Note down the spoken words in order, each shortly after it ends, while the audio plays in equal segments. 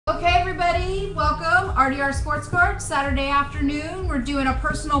everybody, welcome. RDR Sports Card, Saturday afternoon. We're doing a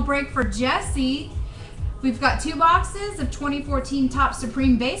personal break for Jesse. We've got 2 boxes of 2014 Top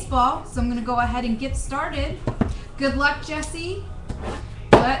Supreme Baseball, so I'm going to go ahead and get started. Good luck, Jesse.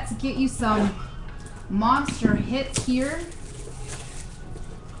 Let's get you some monster hits here.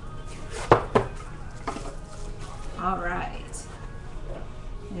 All right.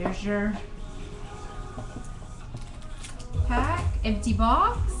 There's your pack, empty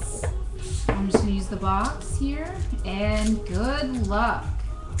box. I'm just gonna use the box here, and good luck.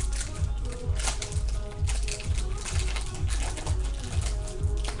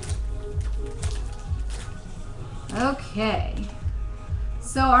 Okay,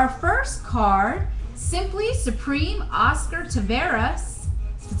 so our first card, Simply Supreme Oscar Taveras,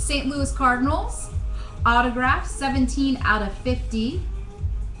 St. Louis Cardinals, autograph 17 out of 50.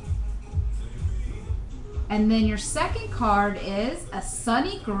 And then your second card is a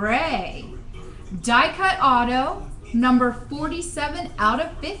Sonny Gray, die cut auto, number 47 out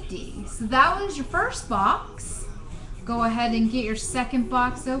of 50. So that was your first box. Go ahead and get your second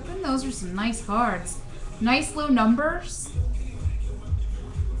box open. Those are some nice cards. Nice low numbers.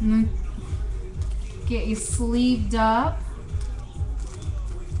 Get you sleeved up.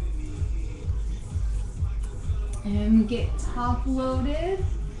 And get top loaded.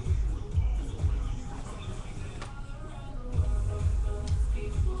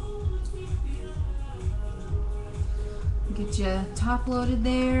 Get you top loaded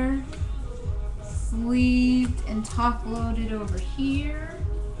there, sleeved and top loaded over here.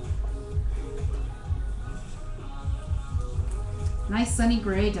 Nice Sonny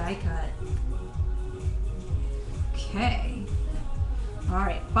Gray die cut. Okay. All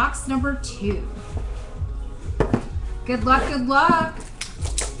right, box number 2. Good luck, good luck.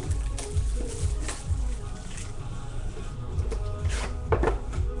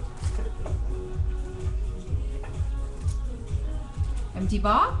 Empty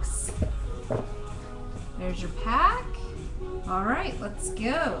box. There's your pack. All right, let's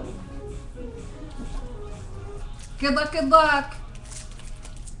go. Good luck, good luck.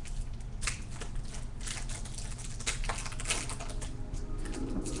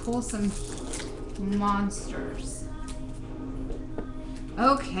 Let's pull some monsters.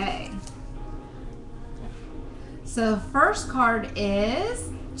 Okay. So the first card is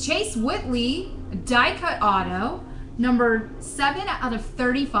Chase Whitley, die cut auto, number 7 out of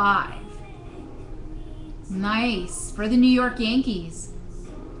 35. Nice for the New York Yankees.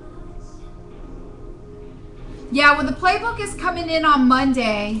 Yeah, well, the playbook is coming in on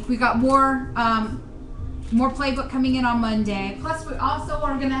Monday. We got more playbook coming in on Monday. Plus, we also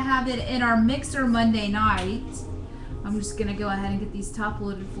are going to have it in our mixer Monday night. I'm just going to go ahead and get these top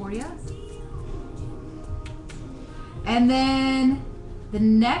loaded for you. And then the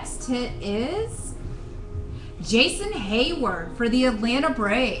next hit is Jason Hayward for the Atlanta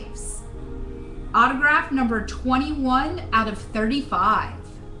Braves. Autograph number 21 out of 35.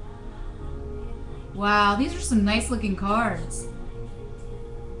 Wow, these are some nice looking cards.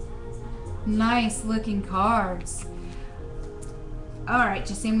 Nice looking cards. Alright,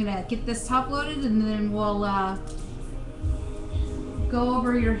 Jesse, I'm going to get this top loaded and then we'll go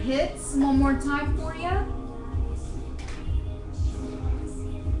over your hits one more time for you.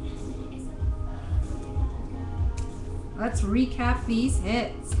 Let's recap these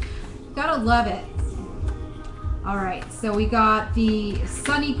hits. Gotta love it. All right, so we got the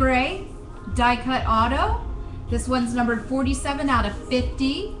Sonny Gray die cut auto. This one's numbered 47 out of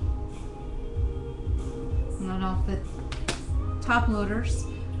 50. I don't know if the top loaders.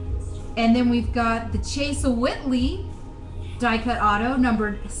 And then we've got the Chase Whitley die cut auto,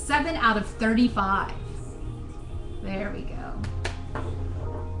 numbered 7 out of 35. There we go.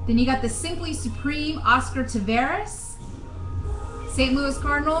 Then you got the Simply Supreme Oscar Taveras, St. Louis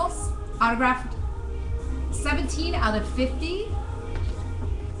Cardinals, autographed 17 out of 50.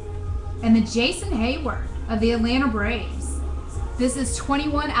 And the Jason Hayward of the Atlanta Braves. This is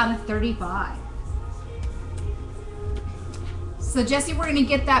 21 out of 35. So Jesse, we're gonna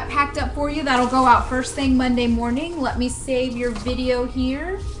get that packed up for you. That'll go out first thing Monday morning. Let me save your video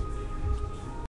here.